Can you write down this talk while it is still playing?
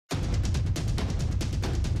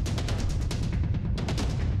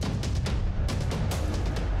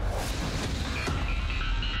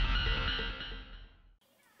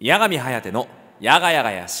八神颯のやがやが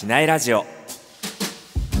やしないラジオ。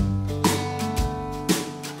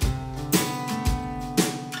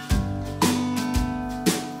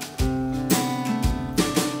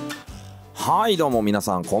はいどうも皆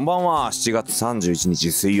さんこんばんは。7月31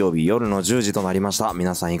日水曜日夜の10時となりました。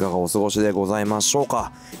皆さんいかがお過ごしでございましょう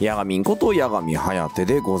か。やがみんことやがみはやて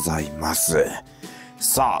でございます。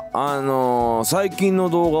さあ最近の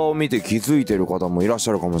動画を見て気づいてる方もいらっし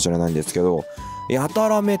ゃるかもしれないんですけど、やた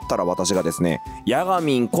らめったら私がですねやが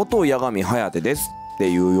みんことやがみはやてですって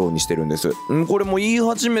いうようにしてるんです。これも言い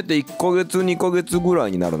始めて1ヶ月2ヶ月ぐら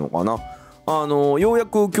いになるのかな。ようや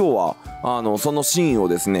く今日はそのシーンを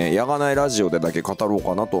ですねやがないラジオでだけ語ろう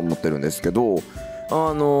かなと思ってるんですけど、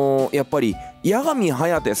やっぱりやがみは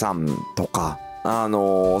やてさんとか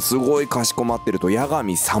すごいかしこまってるとやが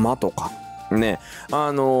み様とかね、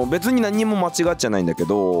別に何も間違っちゃないんだけ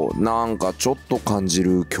ど、なんかちょっと感じ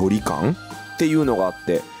る距離感っていうのがあっ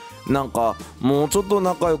て、なんかもうちょっと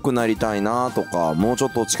仲良くなりたいなとか、もうちょ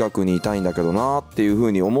っと近くにいたいんだけどなっていう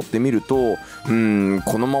風に思ってみると、こ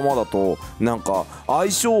のままだとなんか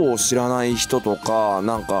相性を知らない人とか、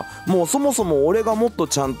なんかもうそもそも俺がもっと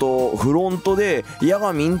ちゃんとフロントでや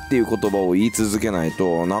がみんっていう言葉を言い続けない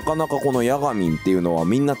と、なかなかこのやがみんっていうのは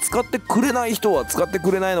みんな使ってくれない人は使って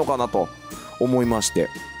くれないのかなと思いまして、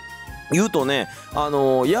言うとね、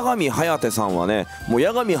やがみはやてさんはね、もう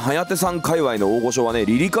やがみはやてさん界隈の大御所はね、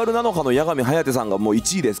リリカルなのかのやがみはやてさんがもう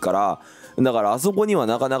1位ですから、だからあそこには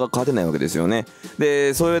なかなか勝てないわけですよね。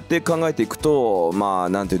でそうやって考えていくと、まあ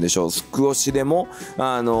なんて言うんでしょう、少しでも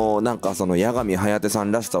なんかそのやがみはやてさ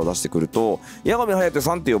んらしさを出してくると、やがみはやて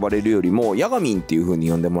さんって呼ばれるよりもやがみんっていう風に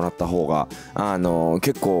呼んでもらった方が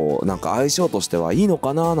結構なんか相性としてはいいの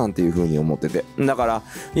かななんていう風に思ってて、だから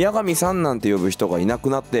やがみさんなんて呼ぶ人がいなく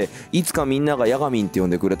なって、いつかみんながやがみんって呼ん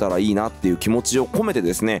でくれたらいいなっていう気持ちを込めて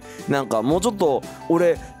ですね、なんかもうちょっと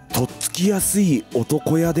俺とっつきやすい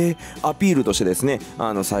男屋でアピールとしてですね、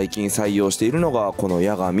最近採用しているのがこの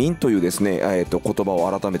やがみんというですね、言葉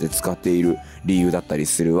を改めて使っている理由だったり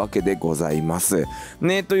するわけでございます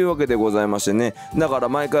ね。というわけでございましてね、だから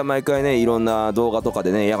毎回ね、いろんな動画とか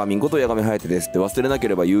でね、やがみんことやがみはやてですって忘れなけ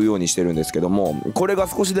れば言うようにしてるんですけども、これが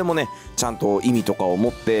少しでもねちゃんと意味とかを持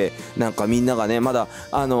って、なんかみんながねまだ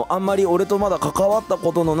あんまり俺とまだ関わった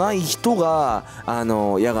ことのない人が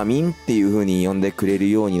やがみんっていう風に呼んでくれる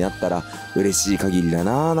ようになったら嬉しい限りだ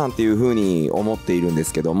ななんていう風に思っているんで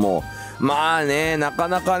すけども、まあね、なか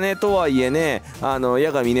なかね、とはいえね、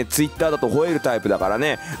やがみね、ツイッターだと吠えるタイプだから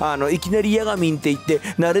ね、いきなりやがみんって言って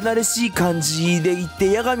慣れ慣れしい感じで言っ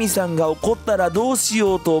て、やがみさんが怒ったらどうし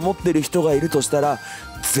ようと思ってる人がいるとしたら、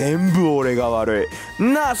全部俺が悪い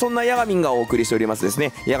なあ。そんなやがみんがお送りしておりますです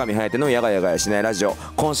ね、やがみはやてのやがやがやしないラジオ。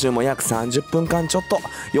今週も約30分間ちょっと、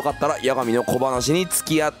よかったらやがみの小話に付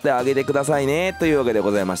き合ってあげてくださいねというわけで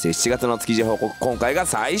ございまして、7月の築地報告、今回が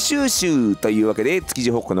最終週というわけで、築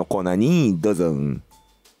地報告のコーナーにどうぞ。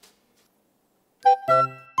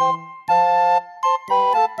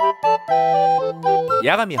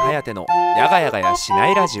八神颯のやがやがやし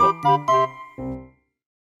ないラジオ。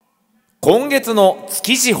今月の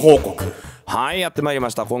築地報告。はい、やってまいりま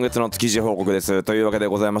した。今月の築地報告です。というわけで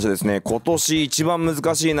ございましてですね、今年一番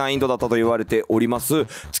難しい難易度だったと言われております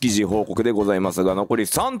築地報告でございますが、残り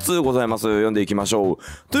3通ございます。読んでいきましょう。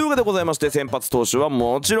というわけでございまして、先発投手は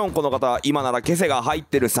もちろんこの方、今ならケセが入っ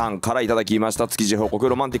てるさんからいただきました。築地報告、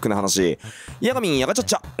ロマンティックな話。やがみんやがちゃっ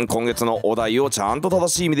ちゃ、今月のお題をちゃんと正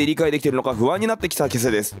しい意味で理解できているのか不安になってきたケ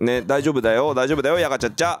セですね。大丈夫だよやがちゃ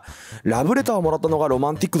っちゃ。ラブレターをもらったのがロ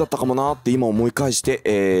マンティックだったかもなって今思い返し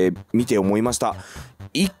て、見て思いました。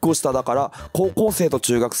1個下だから高校生と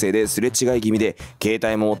中学生ですれ違い気味で、携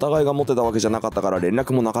帯もお互いが持ってたわけじゃなかったから連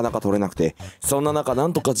絡もなかなか取れなくて、そんな中な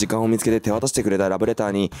んとか時間を見つけて手渡してくれたラブレタ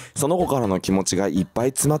ーに、その子からの気持ちがいっぱい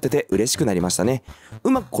詰まってて嬉しくなりましたね。う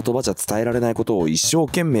まく言葉じゃ伝えられないことを一生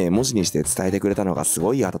懸命文字にして伝えてくれたのがす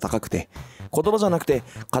ごい温かくて、言葉じゃなくて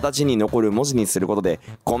形に残る文字にすることで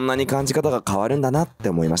こんなに感じ方が変わるんだなって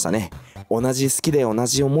思いましたね。同じ好きで同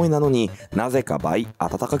じ思いなのになぜか倍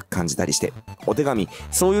温かく感じたりして、お手紙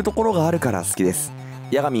そういうところがあるから好きです。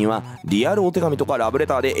やがみんはリアルお手紙とかラブレ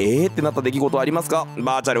ターでってなった出来事ありますか？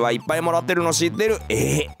バーチャルはいっぱいもらってるの知ってる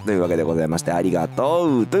というわけでございまして、ありが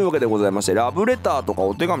とうというわけでございまして、ラブレターとか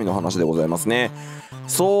お手紙の話でございますね。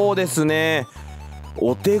そうですね、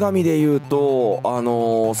お手紙で言うと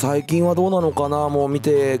最近はどうなのかな、もう見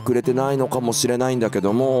てくれてないのかもしれないんだけ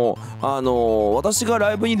ども、私が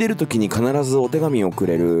ライブに出る時に必ずお手紙をく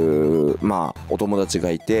れるお友達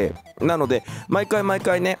がいて、なので毎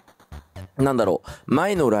回ねなんだろう、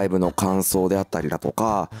前のライブの感想であったりだと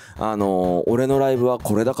か、俺のライブは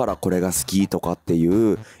これだからこれが好きとかって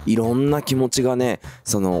いう、いろんな気持ちがね、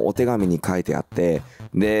そのお手紙に書いてあって、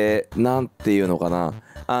で、なんていうのかな、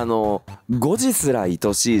5時すら愛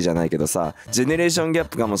しいじゃないけどさ、ジェネレーションギャッ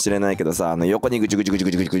プかもしれないけどさ、横にぐちゅぐちゅぐちゅ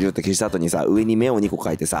ぐちゅぐちゅぐちゅって消した後にさ、上に目を2個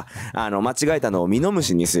書いてさ、間違えたのをミノム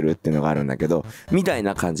シにするっていうのがあるんだけど、みたい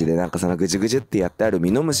な感じで、なんかそのぐちゅぐちゅってやってある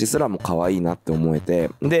ミノムシすらも可愛いなって思えて、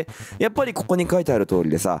で、やっぱりここに書いてある通り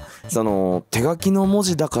でさ、その手書きの文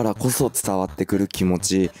字だからこそ伝わってくる気持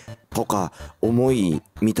ちとか思い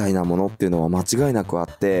みたいなものっていうのは間違いなくあ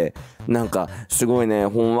って、なんかすごいね、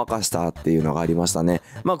ほんわかしたっていうのがありましたね。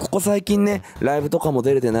まあここ最近ね、ライブとかも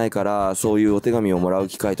出れてないから、そういうお手紙をもらう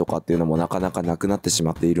機会とかっていうのもなかなかなくなってし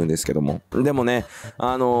まっているんですけども、でもね、ま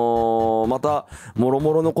たもろ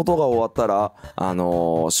もろのことが終わったら、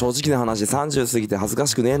正直な話30過ぎて恥ずか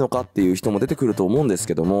しくねえのかっていう人も出てくると思うんです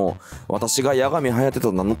けども、私が八神颯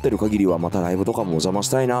と名乗ってる限りはまたライブとかもお邪魔し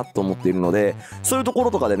たいなと思っているので、そういうとこ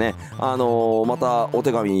ろとかでね、またお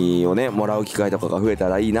手紙をねもらう機会とかが増えた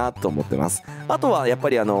らいいなと思ってます。あとはやっ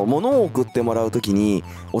ぱり物を送ってもらう時に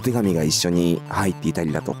お手紙が一緒に入っていた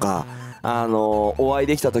りだとか、お会い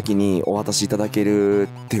できた時にお渡しいただける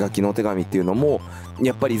手書きのお手紙っていうのも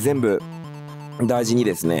やっぱり全部大事に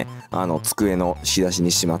ですね、机の仕出し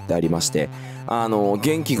にしまってありまして、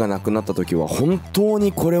元気がなくなった時は本当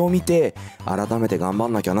にこれを見て改めて頑張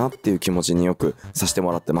んなきゃなっていう気持ちによくさせて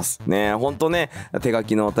もらってますね。本当ね、手書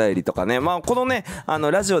きのお便りとかね、まあこのね、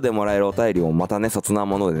ラジオでもらえるお便りもまたね、そんな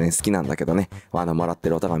ものでね、好きなんだけどね、もらって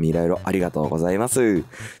るお手紙いろいろありがとうございます。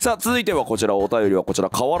さあ続いてはこちら、お便りはこちら、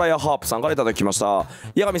河原屋ハープさんからいただきました。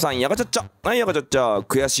八神さん、やがちゃっちゃ、はい、やがちゃっちゃ、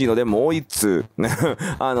悔しいのでもう一通ね、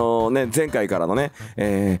前回からのね、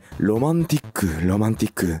ロマンティ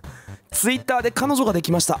ックツイッターで彼女がで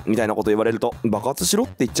きましたみたいなこと言われると爆発しろっ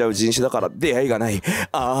て言っちゃう人種だから出会いがない。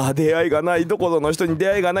出会いがない。どこぞの人に出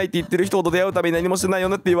会いがないって言ってる人と出会うために何もしてないよ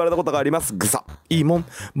ねって言われたことがあります。ぐさいいもん。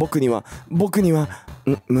僕には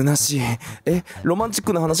虚しい。ロマンチッ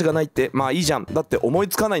クな話がないって、まあいいじゃん。だって思い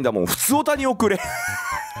つかないんだもん。普通歌に送れ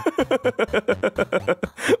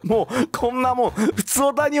もうこんなもん普通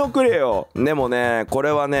歌に送れよ。でもね、こ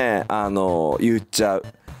れはね、言っちゃう。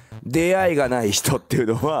出会いがない人っていう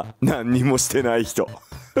のは何にもしてない人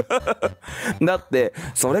だって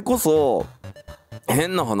それこそ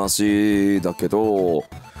変な話だけど、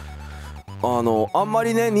あんま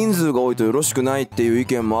りね人数が多いとよろしくないっていう意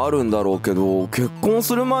見もあるんだろうけど、結婚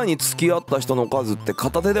する前に付き合った人の数って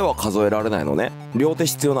片手では数えられないのね。両手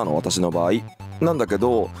必要なの、私の場合なんだけ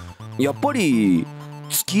ど、やっぱり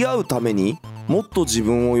付き合うために、もっと自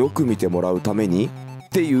分をよく見てもらうために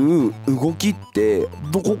っていう動きって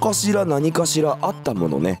どこかしら何かしらあったも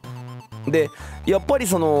のね。でやっぱり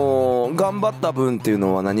その頑張った分っていう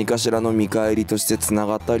のは何かしらの見返りとしてつな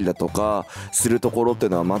がったりだとかするところってい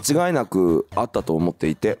うのは間違いなくあったと思って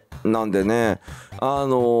いて、なんでね、で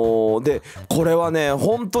これはね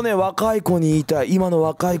ほんとね、若い子に言いたい。今の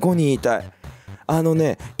若い子に言いたい。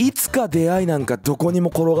いつか出会いなんかどこにも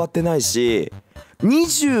転がってないし、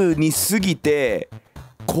20に過ぎて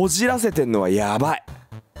こじらせてんのはやばい。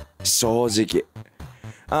正直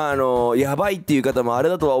やばいっていう方もあれ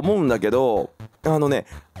だとは思うんだけど、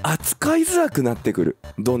扱いづらくなってくる、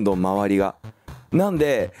どんどん周りが。なん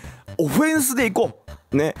でオフェンスでいこ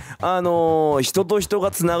うね。人と人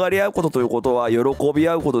がつながり合うことということは喜び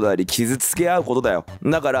合うことであり傷つけ合うことだよ。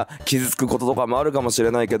だから傷つくこととかもあるかもし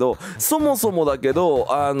れないけど、そもそもだけど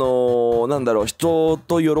人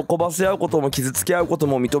と喜ばせ合うことも傷つけ合うこと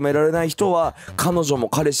も認められない人は彼女も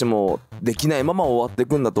彼氏もできないまま終わってい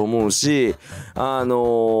くんだと思うし、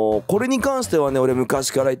これに関してはね、俺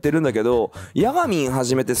昔から言ってるんだけど、ヤガミン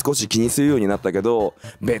始めて少し気にするようになったけど、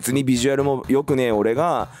別にビジュアルもよくね、俺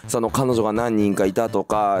がその彼女が何人かいたと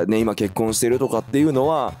かね、今結婚してるとかっていうの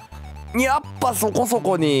はやっぱそこそ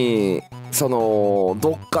こにど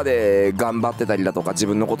っかで頑張ってたりだとか自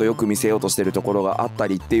分のことよく見せようとしてるところがあった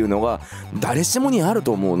りっていうのが誰しもにある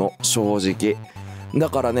と思うの、正直。だ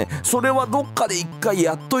からね、それはどっかで一回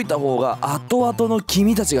やっといた方が後々の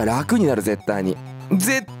君たちが楽になる。絶対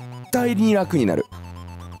に楽になる。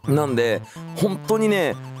なんで本当に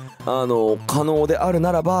ね、可能である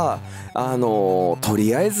ならばと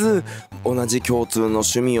りあえず同じ共通の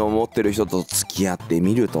趣味を持ってる人と付き合って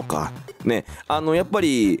みるとかね。やっぱ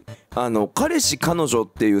り彼氏彼女っ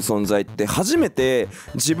ていう存在って初めて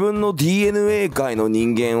自分の DNA 界の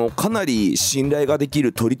人間をかなり信頼ができ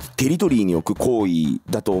るテリトリーに置く行為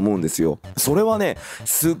だと思うんですよ。それはね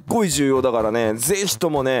すっごい重要だからね、ぜひと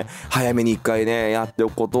もね早めに一回ねやってお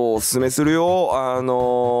くことをお勧めする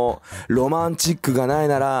よ。ロマンチックがない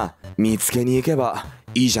なら見つけに行けば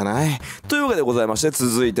いいじゃない。というわけでございまして、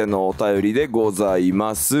続いてのお便りでござい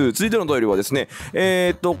ます。続いてのお便りはですね、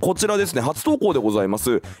こちらですね、初投稿でございま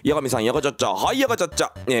す。八神さん、やがちゃっちゃ、はい、やがちゃっち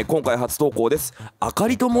ゃ。今回初投稿です。あか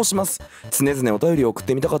りと申します。常々お便りを送っ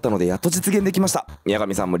てみたかったので、やっと実現できました。八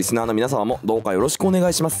神さんもリスナーの皆様もどうかよろしくお願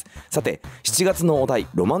いします。さて、7月のお題、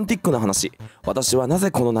ロマンティックな話。私はな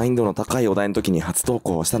ぜこの難易度の高いお題の時に初投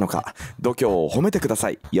稿をしたのか、度胸を褒めてくださ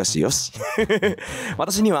い。よしよし。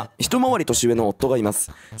私には一回り年上の夫がいます。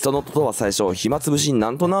その夫は最初暇つぶしにな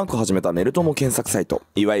んとなく始めたメルトモ検索サイト、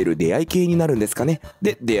いわゆる出会い系になるんですかね、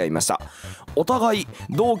で出会いました。お互い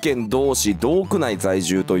同県同市同区内在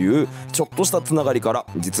住というちょっとしたつながりから、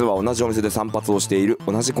実は同じお店で散髪をしている、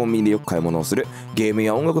同じコンビニでよく買い物をする、ゲーム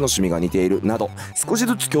や音楽の趣味が似ているなど、少し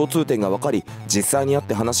ずつ共通点が分かり、実際に会っ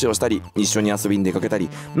て話をしたり、一緒に遊びに出かけたり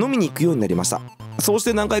飲みに行くようになりました。そうし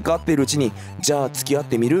て何回か会っているうちに、じゃあ付き合っ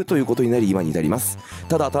てみるということになり、今に至ります。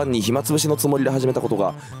ただ単に暇つぶしのつもりで始めたこと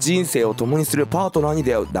が、人生を共にするパートナーに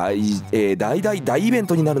出会う大イベン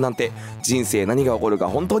トになるなんて、人生何が起こるか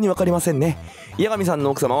本当に分かりませんね。八神さん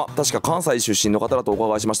の奥様は確か関西出身の方だとお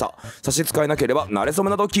伺いしました。差し支えなければ馴れ初め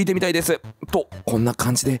など聞いてみたいです。と、こんな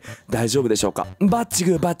感じで大丈夫でしょうか。バッチ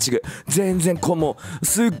グバッチグ、全然もう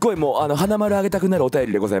すっごいもう花丸あげたくなるお便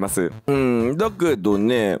りでございます。だけど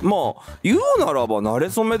ね、まあ言うならば馴れ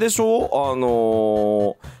初めでし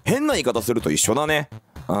ょ。変な言い方すると一緒だね。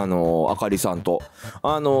あかりさんと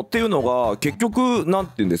っていうのが結局なん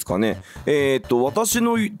ていうんですかね、私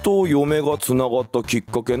のと嫁がつながったきっ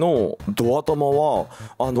かけのド頭は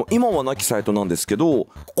今はなきサイトなんですけど、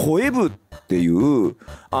声部っていう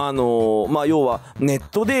要はネッ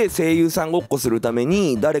トで声優さんごっこするため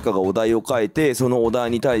に誰かがお題を書いて、そのお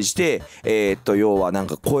題に対して要はなん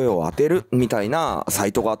か声を当てるみたいなサ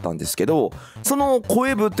イトがあったんですけど、その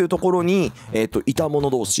声部っていうところにいた者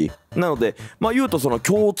同士なので、言うとその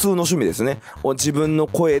共通の趣味ですね。自分の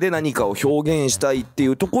声で何かを表現したいってい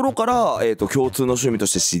うところから、共通の趣味と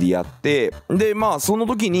して知り合って、でその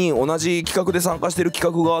時に同じ企画で参加してる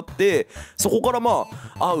企画があって、そこから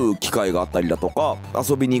会う機会があったりだとか、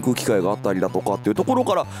遊びに行く機会があったりだとかっていうところ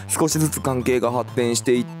から少しずつ関係が発展し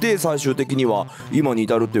ていって、最終的には今に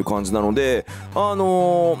至るっていう感じなので、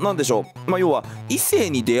なんでしょう、要は異性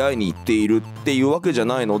に出会いに行っているっていうわけじゃ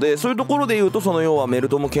ないので、そういうところで言うと、その要はメル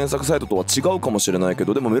トモ検索サイトとは違うかもしれないけ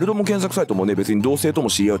ど、でもメルトモ検索サイトもね、別に同性とも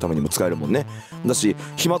知り合うためにも使えるもんね。だし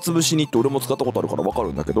暇つぶしにって俺も使ったことあるから分か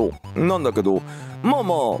るんだけど、なんだ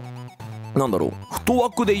ろう、太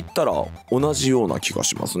枠で言ったら同じような気が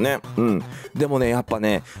しますね。でもね、やっぱ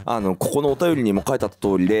ね、ここのお便りにも書いてあった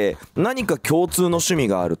通りで、何か共通の趣味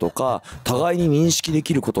があるとか、互いに認識で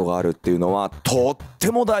きることがあるっていうのはとって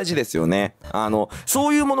も大事ですよね。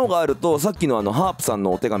そういうものがあると、さっきのハープさん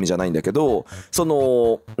のお手紙じゃないんだけど、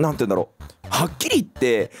なんて言うんだろう、はっきり言っ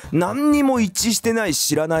て何にも一致してない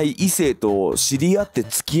知らない異性と知り合って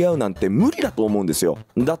付き合うなんて無理だと思うんですよ。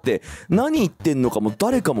だって何言ってんのかも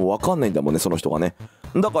誰かも分かんないんだもんね、その人がね。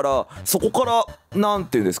だからそこからなん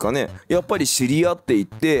ていうんですかね、やっぱり知り合っていっ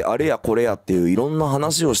て、あれやこれやっていういろんな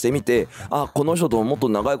話をしてみて、この人ともっと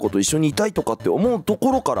長いこと一緒にいたいとかって思うと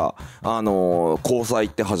ころから交際っ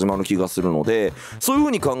て始まる気がするので、そういう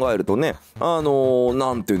風に考えるとね、な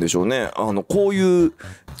んていうんでしょうね、こういう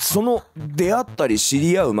その出会ったり知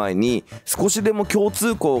り合う前に少しでも共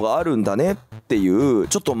通項があるんだねっていう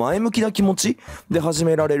ちょっと前向きな気持ちで始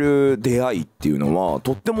められる出会いっていうのは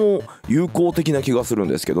とっても有効的な気がするん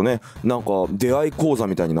ですけどね。なんか出会い講座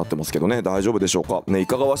みたいになってますけどね、大丈夫でしょうかね。い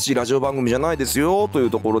かがわしいラジオ番組じゃないですよという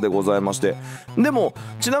ところでございまして、でも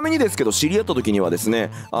ちなみにですけど、知り合った時にはですね、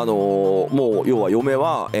もう要は嫁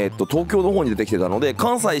は、東京の方に出てきてたので、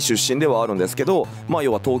関西出身ではあるんですけど、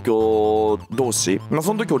要は東京同士、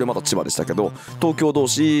その時俺まだ千葉でしたけど、東京同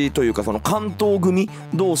士というかその関東組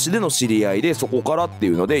同士での知り合いで、そこからってい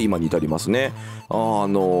うので今に至りますね。な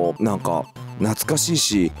んか懐かしい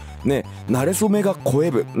しね、慣れ初めが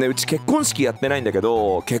声部ね。うち結婚式やってないんだけ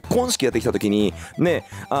ど、結婚式やってきた時にね、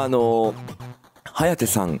颯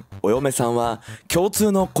さんお嫁さんは共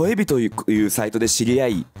通の声日というサイトで知り合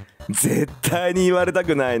い、絶対に言われた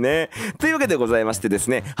くないね。というわけでございましてです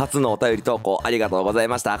ね、初のお便り投稿ありがとうござい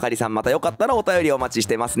ました。あかりさん、またよかったらお便りお待ちし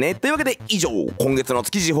てますね。というわけで以上、今月の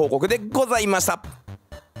築地報告でございました。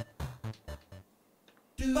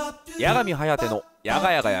八神颯のや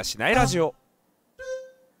がやがやしないラジオ。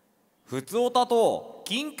ふつおたと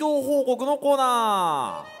近況報告のコー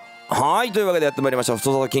ナはい、というわけでやってまいりましたふつ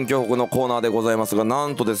おたと近況報告のコーナーでございますが、な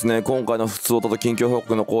んとですね、今回のふつおたと近況報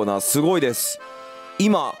告のコーナーすごいです。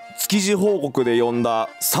今築地報告で呼んだ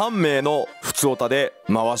3名のふつおたで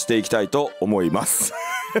回していきたいと思います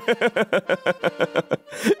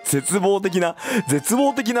絶望的な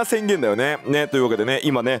宣言だよね。というわけでね、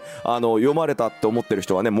今ね読まれたって思ってる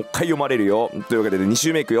人はね、もう一回読まれるよ。というわけで2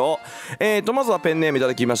週目いくよ。まずはペンネームいた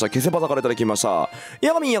だきましたケセパサからいただきました。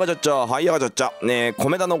やがみんやがちゃっちゃ、はいやがちゃっちゃね。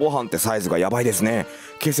米田のご飯ってサイズがやばいですね。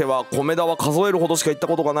ケセは米田は数えるほどしか行った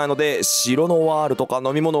ことがないので、白のワールとか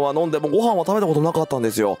飲み物は飲んでもご飯は食べたことなかったん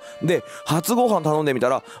ですよ。で初ご飯頼んでみた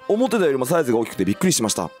ら思ってたよりもサイズが大きくてびっくりしま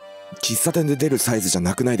した。喫茶店で出るサイズじゃ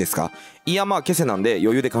なくないですか？いやまあケセなんで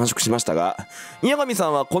余裕で完食しましたが、宮上さ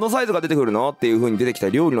んはこのサイズが出てくるのっていう風に出てきた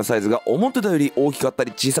料理のサイズが思ってたより大きかった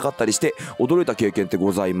り小さかったりして驚いた経験って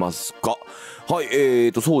ございますか？は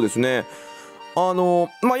い、そうですね、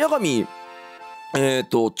八神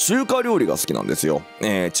中華料理が好きなんですよ。チ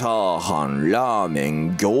ャーハン、ラーメ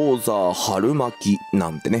ン、餃子、春巻きな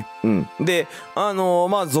んてね。で、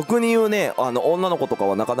俗に言うね、女の子とか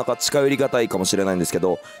はなかなか近寄りがたいかもしれないんですけ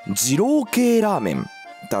ど、二郎系ラーメン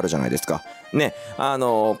ってあるじゃないですか。ね、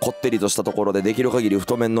こってりとしたところでできる限り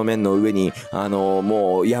太麺の麺の上に、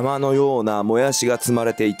もう山のようなもやしが積ま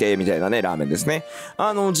れていて、みたいなね、ラーメンですね。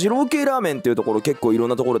二郎系ラーメンっていうところ結構いろん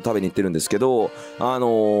なところで食べに行ってるんですけど、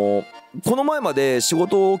この前まで仕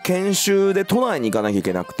事を研修で都内に行かなきゃい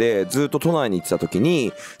けなくて、ずっと都内に行ってた時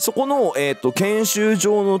に、そこの、研修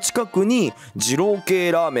場の近くに二郎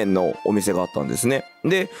系ラーメンのお店があったんですね。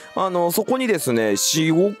で、そこにですね、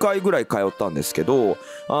4、5回ぐらい通ったんですけど、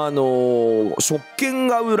食券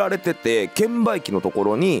が売られてて、券売機のとこ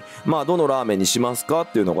ろに、どのラーメンにしますか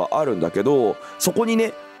っていうのがあるんだけど、そこに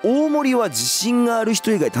ね、大盛りは自信がある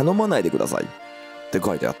人以外頼まないでくださいって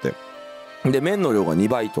書いてあって。で、麺の量が2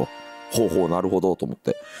倍と。ほうなるほどと思っ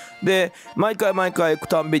て。で毎回行く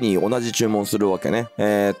たんびに同じ注文するわけね。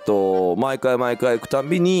毎回行くたん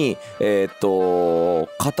びに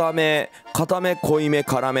固め濃いめ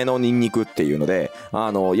辛めのニンニクっていうので、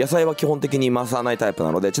野菜は基本的に回さないタイプ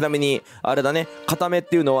なので、ちなみにあれだね、固めっ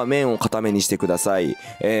ていうのは麺を固めにしてください。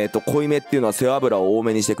濃いめっていうのは背脂を多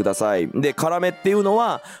めにしてください。で辛めっていうの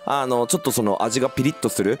はちょっとその味がピリッと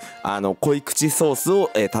する濃い口ソース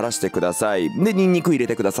を、垂らしてください。でニンニク入れ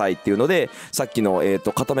てくださいっていうので、さっきの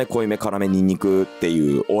固め濃いめ辛めニンニクって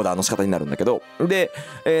いうオーダーの仕方になるんだけど、で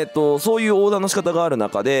そういうオーダーの仕方がある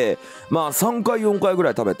中で、3回4回ぐ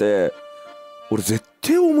らい食べて、俺絶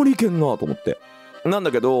対大盛りいけんなと思って。なん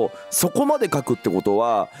だけどそこまで書くってこと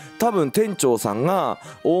は、多分店長さんが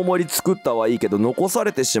大盛り作ったはいいけど残さ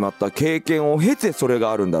れてしまった経験を経てそれ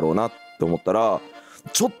があるんだろうなって思ったら、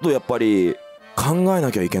ちょっとやっぱり考え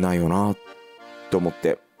なきゃいけないよなって思っ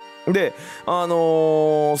て。で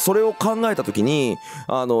それを考えた時に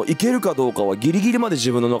いけるかどうかはギリギリまで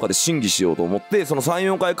自分の中で審議しようと思って、その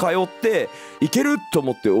 3,4 回通っていけると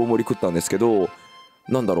思って大盛り食ったんですけど、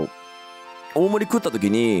なんだろう、大盛り食った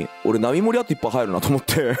時に俺並盛りあといっぱい入るなと思っ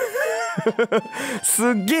てす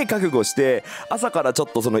っげえ覚悟して朝からちょっ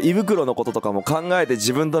とその胃袋のこととかも考えて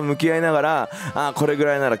自分と向き合いながら、これぐ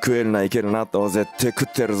らいなら食えるな、いけるなと、絶対食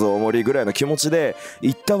ってるぞ大盛りぐらいの気持ちで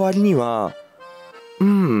行った割には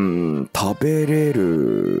食べれ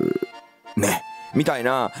るねみたい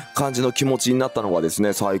な感じの気持ちになったのがです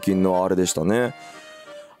ね、最近のあれでしたね。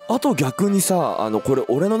あと逆にさ、これ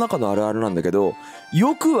俺の中のあるあるなんだけど、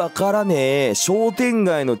よくわからねえ商店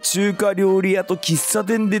街の中華料理屋と喫茶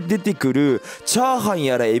店で出てくるチャーハン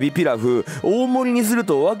やらエビピラフ大盛りにする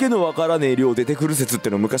とわけのわからねえ量出てくる説って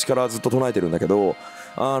のを昔からずっと唱えてるんだけど、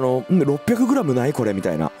600g ないこれみ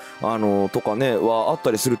たいなとかねはあっ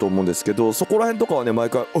たりすると思うんですけど、そこら辺とかはね毎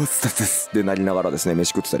回おっさっさっすってなりながらですね飯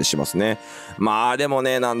食ってたりしますね。でも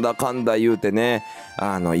ね、なんだかんだ言うてね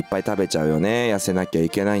いっぱい食べちゃうよね。痩せなきゃい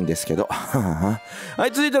けないんですけどは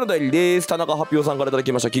い、続いてのお便りです。田中発表さんからいただ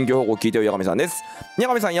きました。近況報告聞いてよ、やがみさんです。や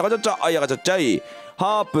がみさん、やがちゃっちゃ、やがちゃっちゃい。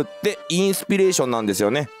ハープってインスピレーションなんですよ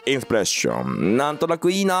ね。インスピレーション、なんとな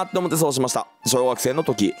くいいなって思ってそうしました。小学生の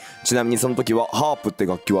時、ちなみにその時はハープって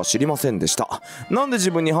楽器は知りませんでした。なんで自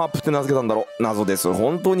分にハープって名付けたんだろう。謎です。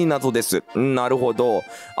本当に謎です。なるほど、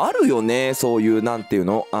あるよね、そういうなんていう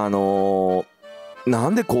の、な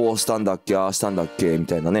んでこうしたんだっけ、ああしたんだっけみ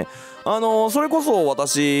たいなね。それこそ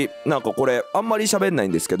私なんかこれあんまり喋んない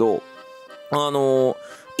んですけど、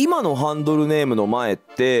今のハンドルネームの前っ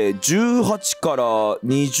て18から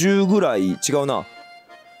20ぐらい、違うな、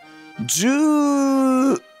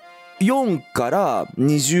14から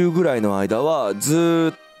20ぐらいの間は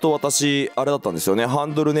ずっと私あれだったんですよね。ハ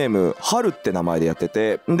ンドルネーム春って名前でやって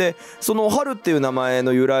て、でその春っていう名前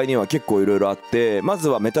の由来には結構いろいろあって、まず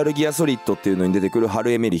はメタルギアソリッドっていうのに出てくるハ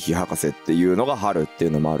ルエメリヒ博士っていうのが春ってい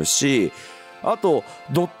うのもあるし、あと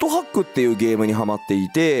ドットハックっていうゲームにハマってい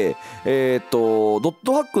て、ドッ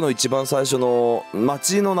トハックの一番最初の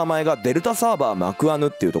街の名前がデルタサーバーマクアヌっ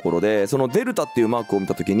ていうところで、そのデルタっていうマークを見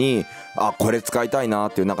た時にこれ使いたいな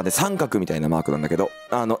っていう中で三角みたいなマークなんだけど、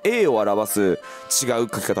A を表す違う書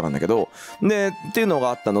き方なんだけど、でっていうの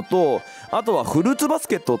があったのと、あとはフルーツバス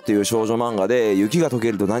ケットっていう少女漫画で雪が溶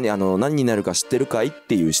けると何になるか知ってるかいっ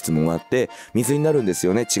ていう質問があって、水になるんです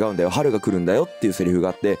よね、違うんだよ、春が来るんだよっていうセリフが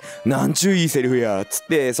あって、なんちゅういいセリフやっつっ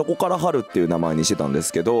て、そこから春っていう名前にしてたんで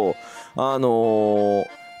すけど、ま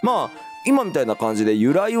あ今みたいな感じで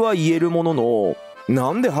由来は言えるものの、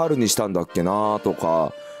なんで春にしたんだっけなと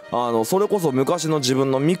か、それこそ昔の自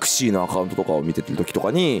分のミクシーのアカウントとかを見てる時と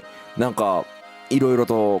かになんかいろいろ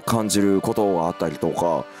と感じることがあったりと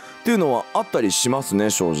かっていうのはあったりしますね、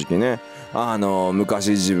正直ね。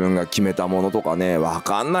昔自分が決めたものとかね、わ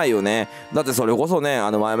かんないよね。だってそれこそね、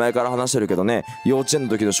前々から話してるけどね、幼稚園の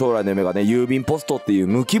時の将来の夢がね、郵便ポストっていう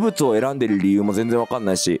無機物を選んでる理由も全然わかん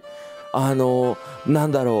ないし、な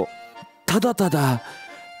んだろう、ただただ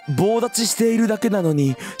棒立ちしているだけなの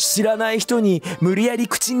に知らない人に無理やり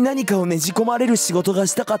口に何かをねじ込まれる仕事が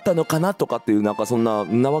したかったのかなとかっていう、なんかそんな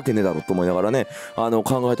わけねえだろと思いながらね、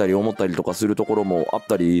考えたり思ったりとかするところもあっ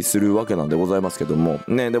たりするわけなんでございますけども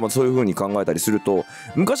ね。でもそういう風に考えたりすると、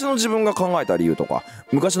昔の自分が考えた理由とか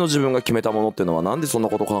昔の自分が決めたものっていうのはなんでそんな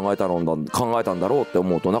こと考えたんだろうって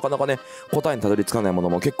思うと、なかなかね答えにたどり着かないもの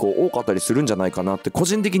も結構多かったりするんじゃないかなって個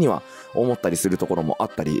人的には思ったりするところもあっ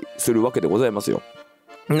たりするわけでございますよ。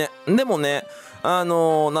ね、でもね、なん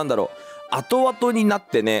だろう、後々になっ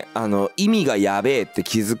てね、意味がやべえって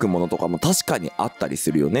気づくものとかも確かにあったりす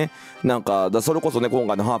るよね。なんかそれこそね、今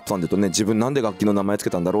回のハープさんで言うとね、自分なんで楽器の名前つけ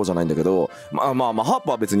たんだろうじゃないんだけど、ハープ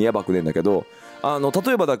は別にやばくねえんだけど、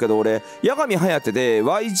例えばだけど俺八神颯で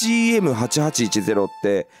YGM8810 っ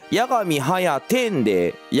て八神颯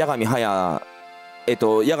で八神颯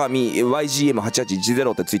八神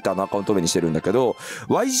YGM8810 ってツイッターのアカウント名にしてるんだけど、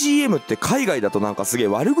 YGM って海外だとなんかすげえ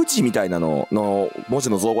悪口みたいなのの文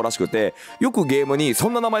字の造語らしくて、よくゲームにそ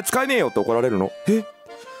んな名前使えねえよって怒られるの。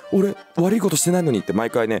俺悪いことしてないのにって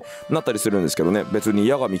毎回ねなったりするんですけどね、別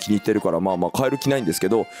に八神気に入ってるから変える気ないんですけ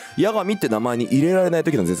ど、八神って名前に入れられない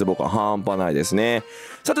時の絶望感半端ないですね。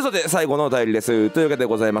さて最後のお便りです。というわけで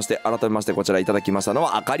ございまして、改めましてこちらいただきましたの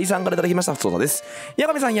はあかりさんからいただきました。そうです。八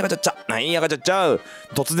神さん、やがちゃっちゃ、やがちゃっちゃ。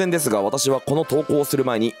突然ですが、私はこの投稿をする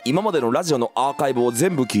前に今までのラジオのアーカイブを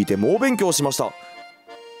全部聞いて猛勉強しました。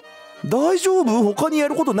大丈夫？他にや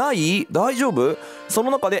ることない？大丈夫？その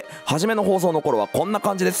中で初めの放送の頃はこんな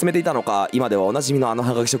感じで進めていたのか、今ではおなじみの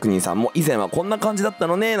ハガキ職人さんも以前はこんな感じだった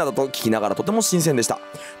のねなどと聞きながらとても新鮮でした。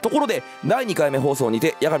ところで第2回目放送に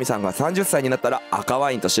て八神さんが30歳になったら赤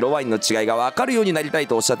ワインと白ワインの違いが分かるようになりたい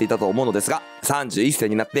とおっしゃっていたと思うのですが、31歳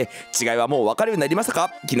になって違いはもう分かるようになりました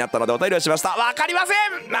か？気になったのでお便りをしました。分かりませ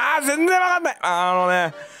ん。全然分かんな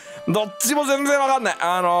い。どっちも全然分かんない。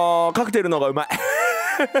カクテルの方がうまい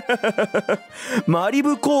マリ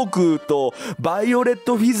ブコークとバイオレッ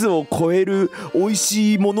トフィズを超える美味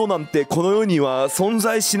しいものなんてこの世には存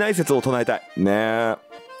在しない説を唱えたいね。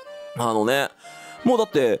もうだ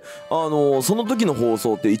ってその時の放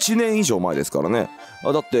送って1年以上前ですからね。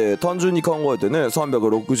だって単純に考えてね、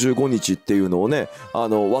365日っていうのをね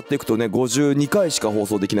割っていくとね、52回しか放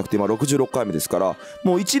送できなくて今66回目ですから、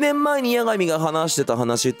もう1年前に八神が話してた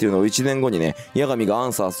話っていうのを1年後にね八神がア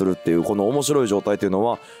ンサーするっていうこの面白い状態っていうの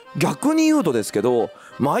は、逆に言うとですけど、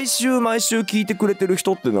毎週聞いてくれてる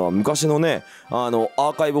人っていうのは昔のねア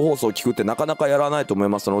ーカイブ放送を聞くってなかなかやらないと思い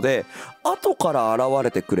ますので、後から現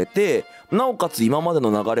れてくれて、なおかつ今までの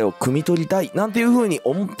流れを汲み取りたいなんていう風に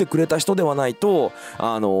思ってくれた人ではないと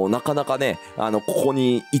なかなかねここ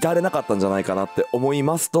に至れなかったんじゃないかなって思い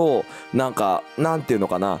ますと、なんていうの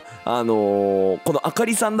かな、このあか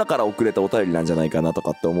りさんだから送れたお便りなんじゃないかなと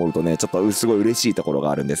かって思うとね、ちょっとすごい嬉しいところ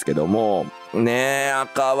があるんですけどもね。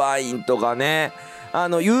赤ワインとかね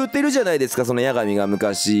言うてるじゃないですか、その八神が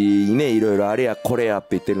昔ねいろいろあれやこれやって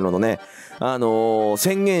言ってるののね、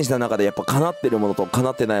宣言した中でやっぱ叶ってるものと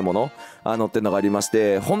叶ってないものってのがありまし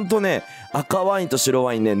て、ほんとね赤ワインと白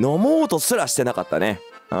ワインね飲もうとすらしてなかったね。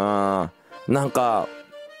なんか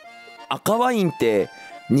赤ワインって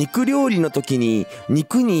肉料理の時に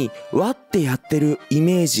肉に割ってやってるイ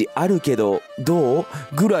メージあるけどどう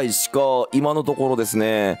ぐらいしか今のところです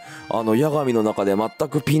ね八神の中で全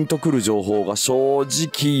くピンとくる情報が正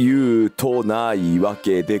直言うとないわ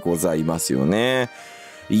けでございますよね。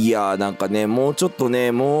いやーなんかね、もうちょっとな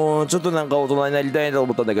んか大人になりたいと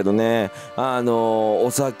思ったんだけどね、お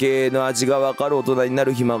酒の味が分かる大人にな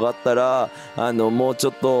る暇があったら、もうち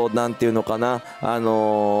ょっと、なんていうのかな、ゲ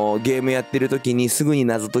ームやってる時にすぐに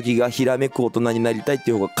謎解きがひらめく大人になりたいっ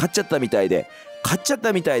ていう方が勝っちゃったみたいで、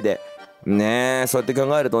ねえ、そうやって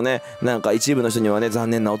考えるとね、なんか一部の人にはね、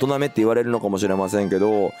残念な大人めって言われるのかもしれませんけ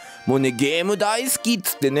ど、もうね、ゲーム大好きっ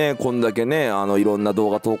つってね、こんだけね、いろんな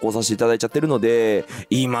動画投稿させていただいちゃってるので、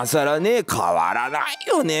今更ね、変わらない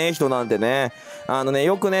よね、人なんてね。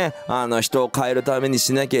よくね、人を変えるために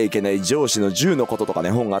しなきゃいけない上司の10のこととか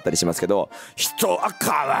ね、本があったりしますけど、人は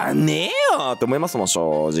変わんねえよって思いますもん、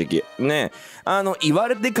正直。ね。言わ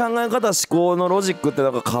れて考え方、思考のロジックって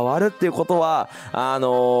のが変わるっていうことは、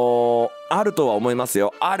あるとは思います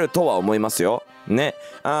よ。ね。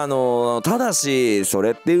ただし、そ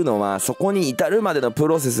れっていうのは、そこに至るまでのプ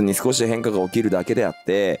ロセスに少し変化が起きるだけであっ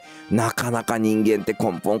て、なかなか人間って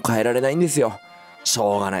根本変えられないんですよ。し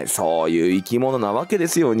ょうがない。そういう生き物なわけで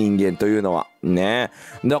すよ、人間というのは。ね。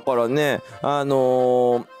だからね、な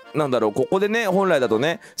んだろう、ここでね、本来だと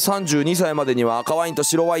ね、32歳までには赤ワインと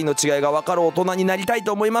白ワインの違いが分かる大人になりたい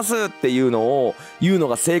と思いますっていうのを言うの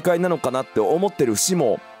が正解なのかなって思ってる節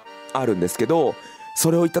もあるんですけど、そ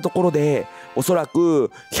れを言ったところで、おそら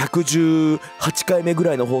く118回目ぐ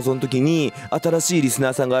らいの放送の時に、新しいリス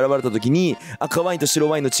ナーさんが現れた時に、赤ワインと白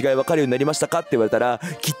ワインの違い分かるようになりましたかって言われたら、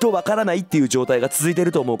きっと分からないっていう状態が続いて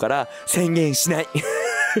ると思うから、宣言しない。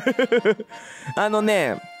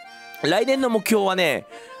来年の目標はね、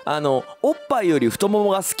おっぱいより太もも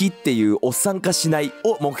が好きっていうおっさん化しない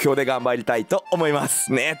を目標で頑張りたいと思いま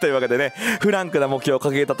すね。というわけでね、フランクな目標を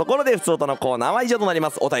掲げたところで、ふつおたのコーナーは以上となりま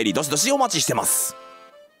す。お便りどしどしお待ちしてます。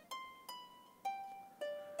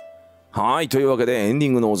はい。というわけで、エンデ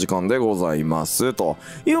ィングのお時間でございます。と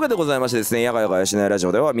いうわけでございましてですね、やがやがやしないラジ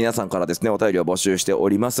オでは皆さんからですね、お便りを募集してお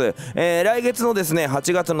ります。来月のですね、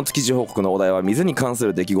8月の築地報告のお題は水に関す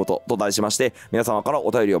る出来事と題しまして、皆様から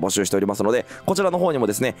お便りを募集しておりますので、こちらの方にも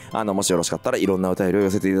ですね、もしよろしかったらいろんなお便りを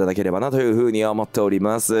寄せていただければなというふうに思っており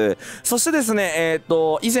ます。そしてですね、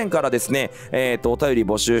以前からですね、お便り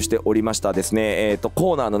募集しておりましたですね、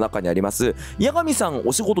コーナーの中にあります、八神さん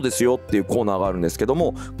お仕事ですよっていうコーナーがあるんですけど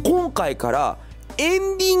も、今回からエ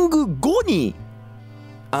ンディング後に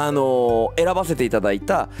選ばせていただい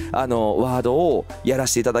たワードをやら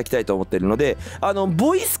せていただきたいと思っているので、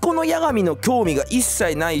ボイスコの八神の興味が一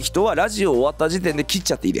切ない人はラジオ終わった時点で切っ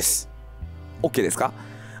ちゃっていいです。 OK ですか？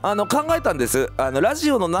考えたんです。ラジ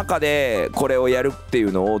オの中でこれをやるってい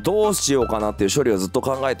うのをどうしようかなっていう処理をずっと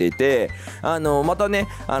考えていて、またね、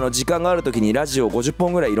時間がある時にラジオ50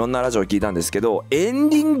本ぐらいいろんなラジオを聞いたんですけど、エン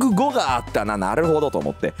ディング後があったな、なるほどと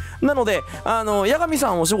思って。なので、八神さ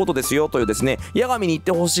んお仕事ですよというですね、八神に言っ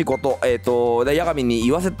てほしいこと、八神に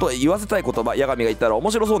言わせたい言葉、八神が言ったら面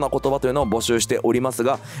白そうな言葉というのを募集しております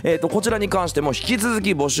が、こちらに関しても引き続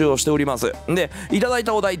き募集をしております。で、いただい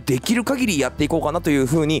たお題できる限りやっていこうかなという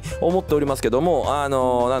ふうに思っておりますけども、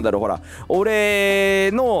なんだろう、ほら、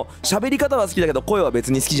俺の喋り方は好きだけど声は別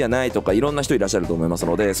に好きじゃないとかいろんな人いらっしゃると思います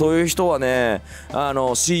ので、そういう人はね、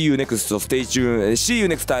See you next stay tuned See you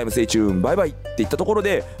next time stay tuned バイバイって言ったところ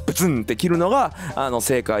でブツンって切るのが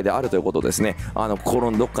正解であるということですね。心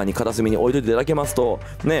のどっかに片隅に置いといていただけますと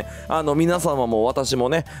ね、皆様も私も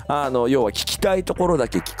ね、要は聞きたいところだ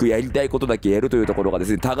け聞く、やりたいことだけやるというところがで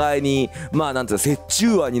すね、互いになんていうの、折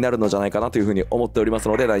衷案になるのじゃないかなというふうに思っております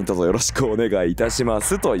ので、何卒よろしくお願いいたしま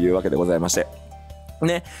すというわけでございまして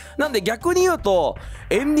ね。なんで逆に言うと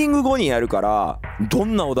エンディング後にやるから、ど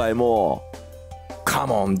んなお題もCome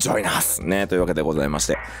on, join us! ね、というわけでございまし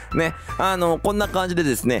てね、こんな感じで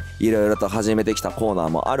ですね、いろいろと始めてきたコーナー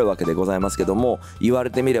もあるわけでございますけども、言われ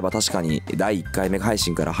てみれば確かに第1回目配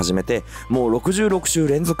信から始めてもう66週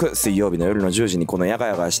連続水曜日の夜の10時にこのやが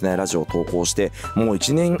やがしないラジオを投稿して、もう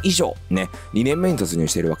1年以上ね、2年目に突入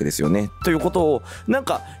しているわけですよね。ということをなん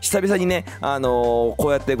か久々にね、こ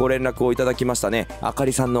うやってご連絡をいただきましたね、あか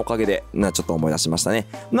りさんのおかげでちょっと思い出しましたね。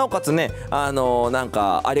なおかつね、なん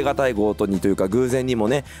かありがたいことにというか偶然にも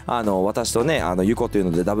ね、私とね、ゆこという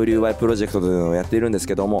ので WY プロジェクトというのをやっているんです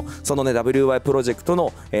けども、そのね WY プロジェクト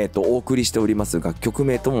の、お送りしております楽曲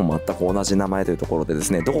名とも全く同じ名前というところでで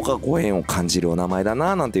すね、どこかご縁を感じるお名前だ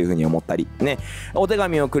ななんていうふうに思ったりね、お手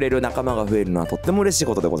紙をくれる仲間が増えるのはとっても嬉しい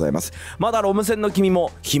ことでございます。まだロム線の君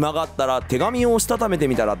も暇があったら手紙をしたためて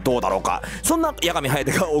みたらどうだろうか。そんな八神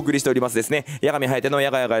颯がお送りしておりますですね、八神颯の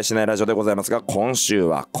やがやがやしないラジオでございますが、今週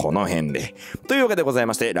はこの辺でというわけでござい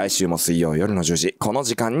まして、来週も水曜夜の10時この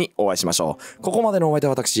時間にお会いしましょう。ここまでのお相手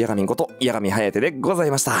は私、八神こと八神颯でござ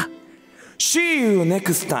いました。 See you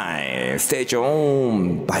next time stay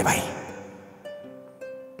tuned バイバイ。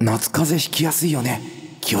夏風邪ひきやすいよね。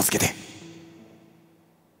気をつけて。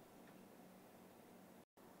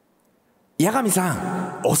八神さ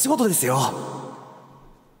ん、お仕事ですよ。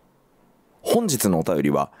本日のお便り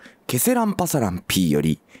はケセランパサラン P よ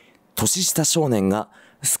り、年下少年が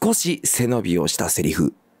少し背伸びをしたセリ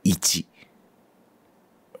フ1。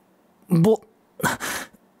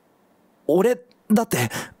俺だって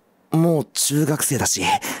もう中学生だし、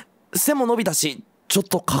背も伸びたし、ちょっ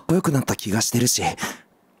とかっこよくなった気がしてるし、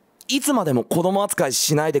いつまでも子供扱い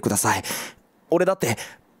しないでください。俺だって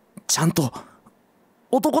ちゃんと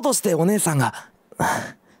男としてお姉さんが、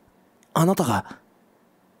あなたが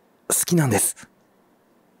好きなんです。